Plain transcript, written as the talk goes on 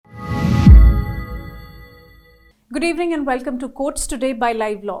Good evening and welcome to Courts Today by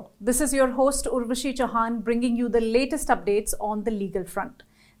Live Law. This is your host Urvashi Chauhan bringing you the latest updates on the legal front.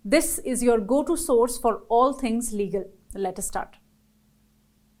 This is your go-to source for all things legal. Let us start.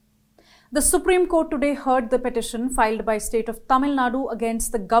 The Supreme Court today heard the petition filed by state of Tamil Nadu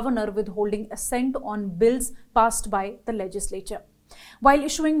against the governor withholding assent on bills passed by the legislature. While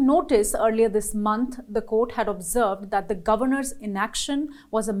issuing notice earlier this month, the court had observed that the governor's inaction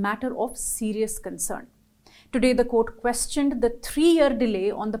was a matter of serious concern. Today, the court questioned the 3-year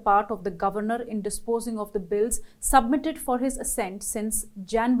delay on the part of the governor in disposing of the bills submitted for his assent since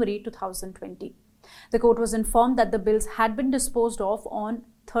January 2020. The court was informed that the bills had been disposed of on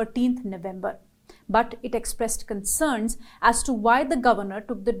 13th November, but it expressed concerns as to why the governor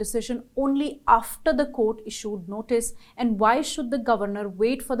took the decision only after the court issued notice and why should the governor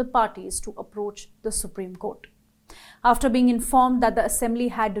wait for the parties to approach the Supreme Court. After being informed that the Assembly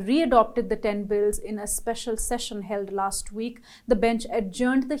had re-adopted the 10 bills in a special session held last week, the bench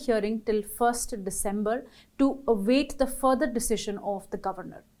adjourned the hearing till 1st December to await the further decision of the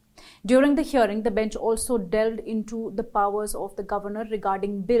governor. During the hearing, the bench also delved into the powers of the governor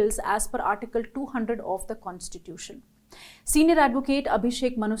regarding bills as per Article 200 of the Constitution. Senior advocate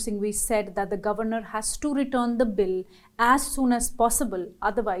Abhishek Manu Singhvi said that the governor has to return the bill as soon as possible,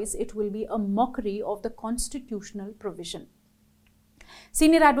 otherwise it will be a mockery of the constitutional provision.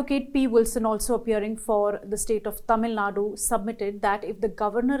 Senior advocate P. Wilson, also appearing for the state of Tamil Nadu, submitted that if the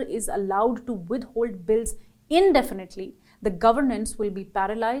governor is allowed to withhold bills indefinitely, the governance will be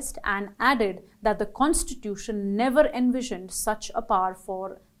paralyzed, and added that the Constitution never envisioned such a power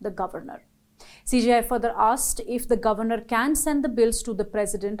for the governor. CJI further asked if the governor can send the bills to the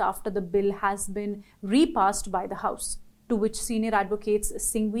president after the bill has been repassed by the House, to which senior advocates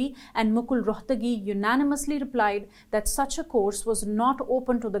Singhvi and Mukul Rohtagi unanimously replied that such a course was not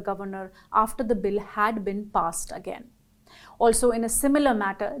open to the governor after the bill had been passed again. Also, in a similar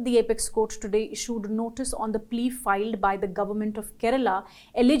matter, the Apex Court today issued notice on the plea filed by the government of Kerala,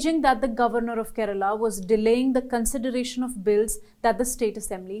 alleging that the governor of Kerala was delaying the consideration of bills that the State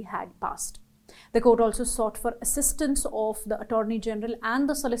Assembly had passed. The court also sought for assistance of the Attorney General and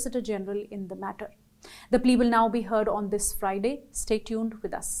the Solicitor General in the matter. The plea will now be heard on this Friday. Stay tuned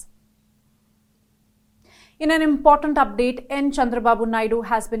with us. In an important update, Chandrababu Naidu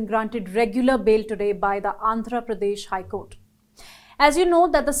has been granted regular bail today by the Andhra Pradesh High Court. As you know,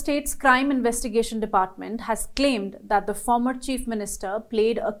 that the state's crime investigation department has claimed that the former chief minister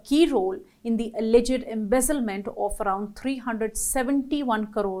played a key role in the alleged embezzlement of around 371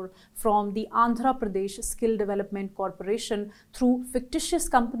 crore from the Andhra Pradesh Skill Development Corporation through fictitious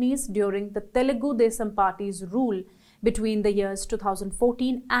companies during the Telugu Desam Party's rule between the years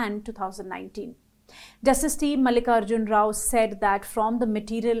 2014 and 2019. Justice T. Mallikarjun Rao said that from the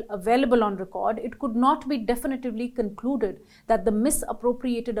material available on record, it could not be definitively concluded that the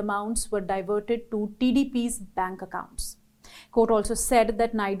misappropriated amounts were diverted to TDP's bank accounts. Court also said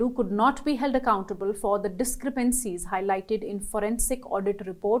that Naidu could not be held accountable for the discrepancies highlighted in forensic audit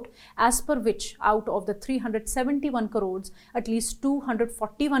report, as per which out of the 371 crores, at least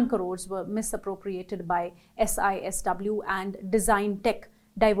 241 crores were misappropriated by SISW and Design Tech,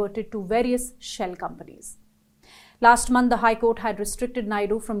 diverted to various shell companies. Last month, the High Court had restricted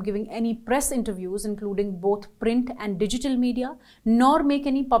Naidu from giving any press interviews, including both print and digital media, nor make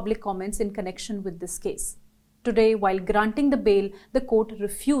any public comments in connection with this case. Today, while granting the bail, the court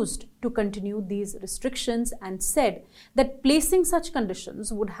refused to continue these restrictions and said that placing such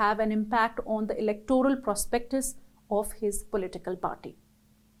conditions would have an impact on the electoral prospectus of his political party.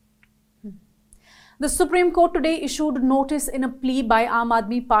 The Supreme Court today issued notice in a plea by Aam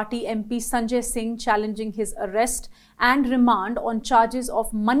Aadmi Party MP Sanjay Singh challenging his arrest and remand on charges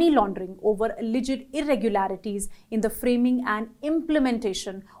of money laundering over alleged irregularities in the framing and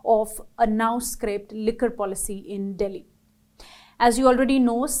implementation of a now scrapped liquor policy in Delhi. As you already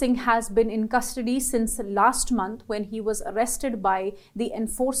know, Singh has been in custody since last month when he was arrested by the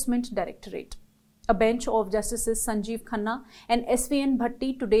Enforcement Directorate. A bench of Justices Sanjeev Khanna and SVN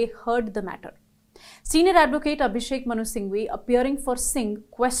Bhatti today heard the matter. Senior advocate Abhishek Manu Singhvi, appearing for Singh,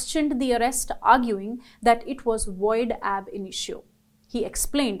 questioned the arrest, arguing that it was void ab initio. He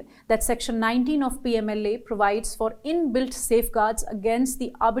explained that Section 19 of PMLA provides for inbuilt safeguards against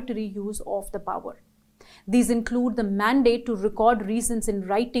the arbitrary use of the power. These include the mandate to record reasons in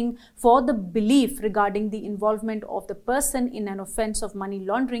writing for the belief regarding the involvement of the person in an offence of money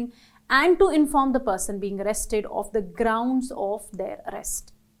laundering and to inform the person being arrested of the grounds of their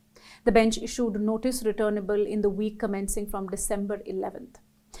arrest. The bench issued notice returnable in the week commencing from December 11th.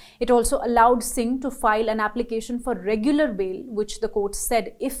 It also allowed Singh to file an application for regular bail, which the court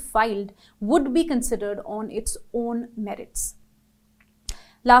said, if filed, would be considered on its own merits.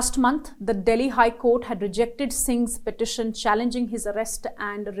 Last month, the Delhi High Court had rejected Singh's petition challenging his arrest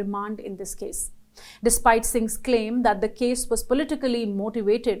and remand in this case. Despite Singh's claim that the case was politically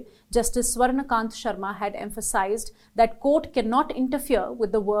motivated, Justice Swarnakant Sharma had emphasized that court cannot interfere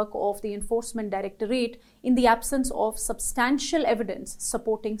with the work of the Enforcement Directorate in the absence of substantial evidence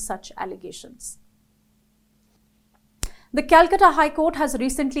supporting such allegations. The Calcutta High Court has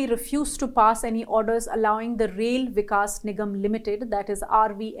recently refused to pass any orders allowing the Rail Vikas Nigam Limited, that is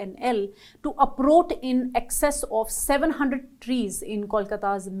RVNL, to uproot in excess of 700 trees in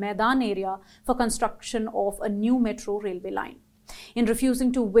Kolkata's Maidan area for construction of a new metro railway line. In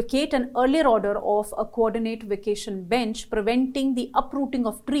refusing to vacate an earlier order of a coordinate vacation bench preventing the uprooting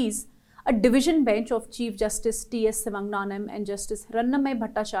of trees, a division bench of Chief Justice T.S. Sivanganam and Justice Rannamai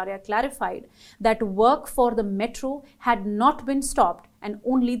Bhattacharya clarified that work for the metro had not been stopped and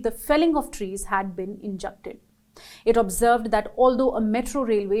only the felling of trees had been injuncted. It observed that although a metro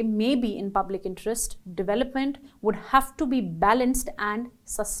railway may be in public interest, development would have to be balanced and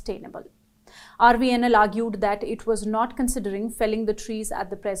sustainable. RVNL argued that it was not considering felling the trees at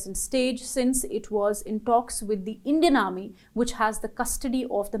the present stage since it was in talks with the Indian Army, which has the custody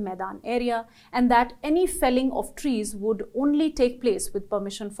of the Maidan area, and that any felling of trees would only take place with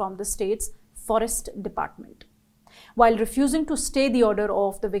permission from the state's Forest Department. While refusing to stay the order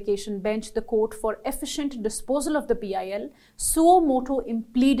of the vacation bench, the court for efficient disposal of the PIL suo motu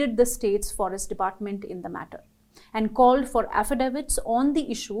impleaded the state's Forest Department in the matter and called for affidavits on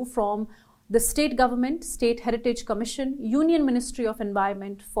the issue from the state government, State Heritage Commission, Union Ministry of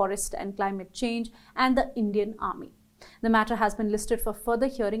Environment, Forest and Climate Change, and the Indian Army. The matter has been listed for further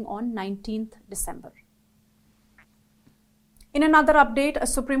hearing on 19th December. In another update, a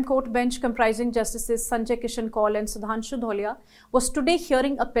Supreme Court bench comprising Justices Sanjay Kishan Kaul and Sudhanshu Dhulia was today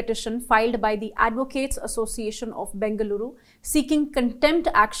hearing a petition filed by the Advocates Association of Bengaluru seeking contempt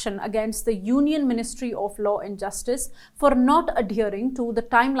action against the Union Ministry of Law and Justice for not adhering to the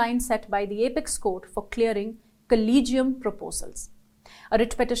timeline set by the Apex Court for clearing collegium proposals. A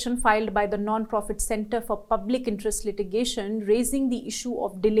writ petition filed by the non-profit Centre for Public Interest Litigation raising the issue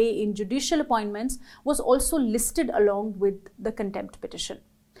of delay in judicial appointments was also listed along with the contempt petition.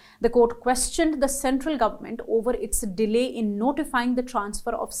 The court questioned the central government over its delay in notifying the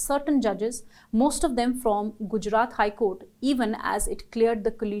transfer of certain judges, most of them from Gujarat High Court, even as it cleared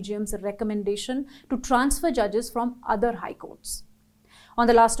the collegium's recommendation to transfer judges from other high courts. On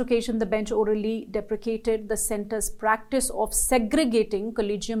the last occasion, the bench orally deprecated the centre's practice of segregating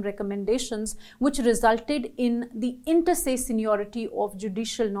collegium recommendations, which resulted in the inter se seniority of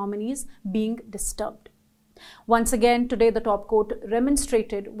judicial nominees being disturbed. Once again, today the top court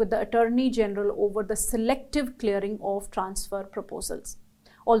remonstrated with the Attorney General over the selective clearing of transfer proposals.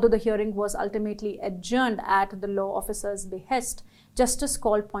 Although the hearing was ultimately adjourned at the law officer's behest, Justice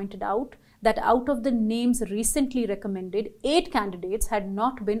Kaul pointed out that out of the names recently recommended, 8 candidates had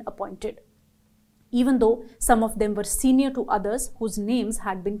not been appointed, even though some of them were senior to others whose names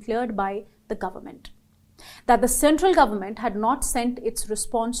had been cleared by the government. That the central government had not sent its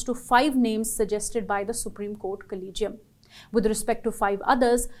response to 5 names suggested by the Supreme Court Collegium. With respect to 5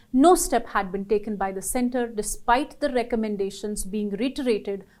 others, no step had been taken by the centre despite the recommendations being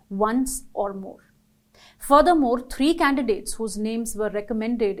reiterated once or more. Furthermore, 3 candidates whose names were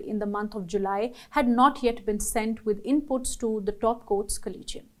recommended in the month of July had not yet been sent with inputs to the top court's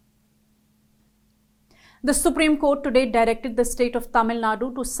collegium. The Supreme Court today directed the state of Tamil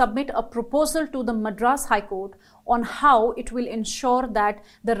Nadu to submit a proposal to the Madras High Court on how it will ensure that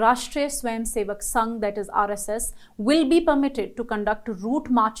the Rashtriya Swayamsevak Sangh, that is RSS, will be permitted to conduct route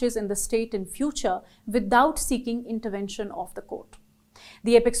marches in the state in future without seeking intervention of the court.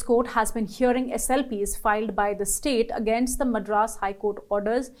 The Apex Court has been hearing SLPs filed by the state against the Madras High Court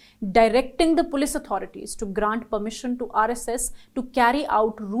orders directing the police authorities to grant permission to RSS to carry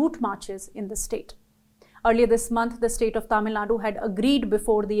out route marches in the state. Earlier this month, the state of Tamil Nadu had agreed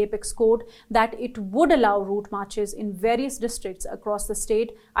before the Apex Court that it would allow route marches in various districts across the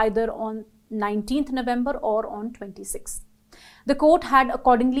state either on 19th November or on 26th. The court had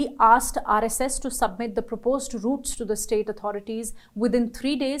accordingly asked RSS to submit the proposed routes to the state authorities within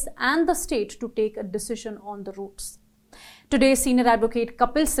 3 days and the state to take a decision on the routes. Today, senior advocate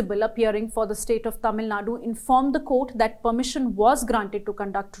Kapil Sibal, appearing for the state of Tamil Nadu, informed the court that permission was granted to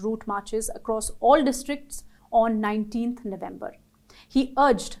conduct route marches across all districts on 19th November. He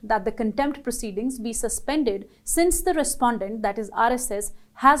urged that the contempt proceedings be suspended since the respondent, that is RSS,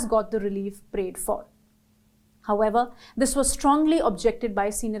 has got the relief prayed for. However, this was strongly objected by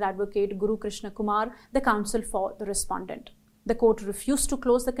senior advocate Guru Krishna Kumar, the counsel for the respondent. The court refused to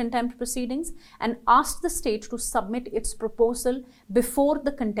close the contempt proceedings and asked the state to submit its proposal before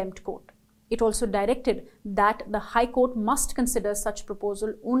the contempt court. It also directed that the High Court must consider such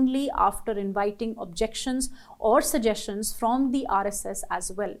proposal only after inviting objections or suggestions from the RSS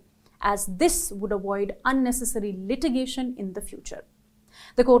as well, as this would avoid unnecessary litigation in the future.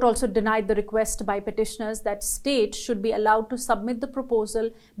 The court also denied the request by petitioners that states should be allowed to submit the proposal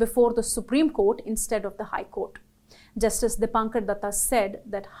before the Supreme Court instead of the High Court. Justice Dipankar Datta said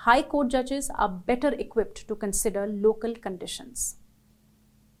that High Court judges are better equipped to consider local conditions.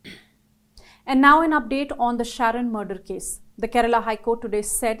 And now an update on the Sharon murder case. The Kerala High Court today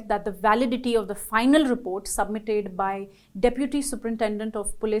said that the validity of the final report submitted by Deputy Superintendent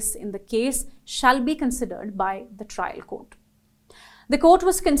of Police in the case shall be considered by the trial court. The court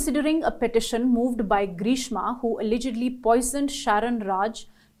was considering a petition moved by Grishma, who allegedly poisoned Sharon Raj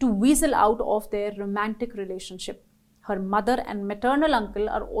to weasel out of their romantic relationship. Her mother and maternal uncle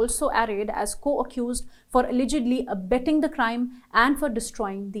are also arraigned as co-accused for allegedly abetting the crime and for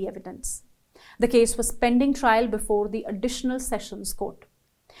destroying the evidence. The case was pending trial before the Additional Sessions Court.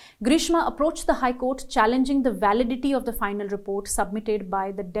 Grishma approached the High Court challenging the validity of the final report submitted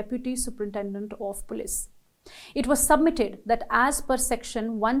by the Deputy Superintendent of Police. It was submitted that as per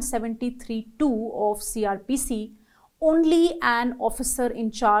section 173(2) of CRPC, only an officer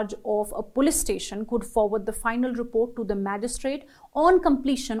in charge of a police station could forward the final report to the magistrate on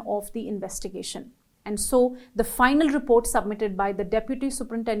completion of the investigation. And so, the final report submitted by the Deputy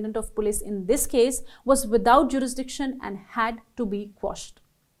Superintendent of Police in this case was without jurisdiction and had to be quashed.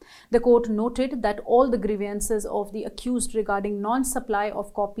 The court noted that all the grievances of the accused regarding non-supply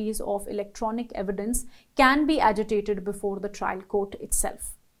of copies of electronic evidence can be agitated before the trial court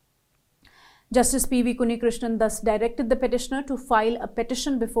itself. Justice P.V. Kunnikrishnan thus directed the petitioner to file a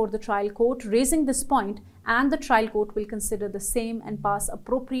petition before the trial court raising this point, and the trial court will consider the same and pass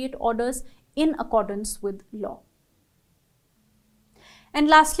appropriate orders in accordance with law. And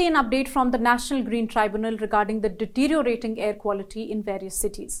lastly, an update from the National Green Tribunal regarding the deteriorating air quality in various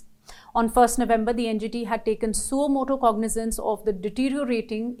cities. On 1st November, the NGT had taken suo motu cognizance of the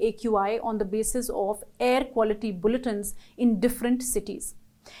deteriorating AQI on the basis of air quality bulletins in different cities.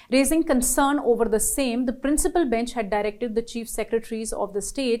 Raising concern over the same, the principal bench had directed the chief secretaries of the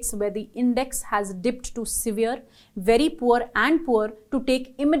states where the index has dipped to severe, very poor and poor to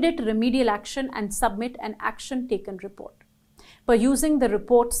take immediate remedial action and submit an action taken report. Perusing the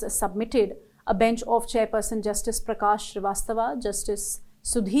reports submitted, a bench of Chairperson Justice Prakash Srivastava, Justice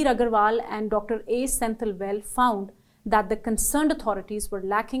Sudhir Agarwal and Dr. A. Senthilwell found that the concerned authorities were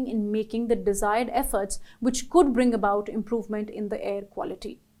lacking in making the desired efforts which could bring about improvement in the air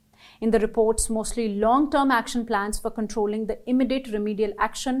quality. In the reports, mostly long-term action plans for controlling the immediate remedial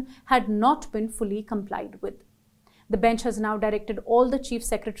action had not been fully complied with. The bench has now directed all the chief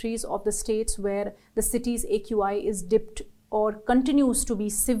secretaries of the states where the city's AQI is dipped or continues to be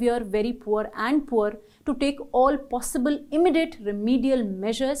severe, very poor and poor to take all possible immediate remedial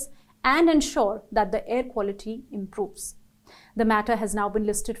measures and ensure that the air quality improves. The matter has now been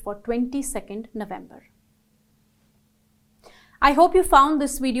listed for 22nd November. I hope you found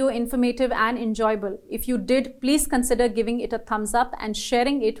this video informative and enjoyable. If you did, please consider giving it a thumbs up and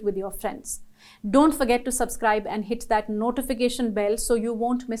sharing it with your friends. Don't forget to subscribe and hit that notification bell so you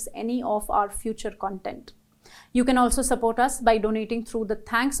won't miss any of our future content. You can also support us by donating through the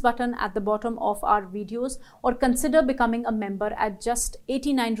thanks button at the bottom of our videos or consider becoming a member at just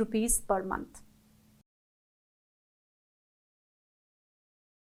 89 rupees per month.